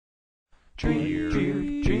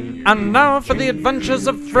And now for the adventures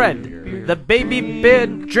of Fred, the baby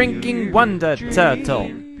beer-drinking wonder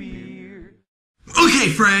turtle. Okay,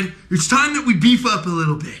 Fred, it's time that we beef up a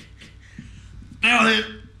little bit. Now then,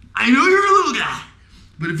 I know you're a little guy,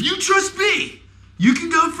 but if you trust me, you can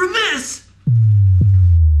go from this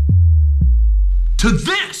to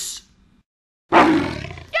this.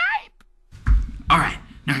 Yipe! Alright,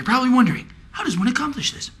 now you're probably wondering, how does one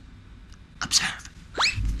accomplish this? Observe.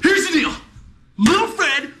 Here's the deal. Little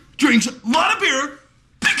Fred drinks a lot of beer,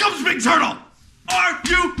 becomes Big Turtle. Are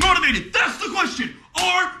you motivated? That's the question.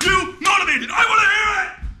 Are you motivated? I want to hear it.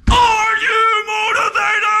 Are you motivated?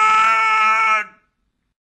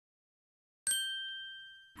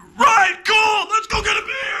 Right, cool. Let's go get a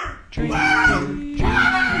beer. Wow.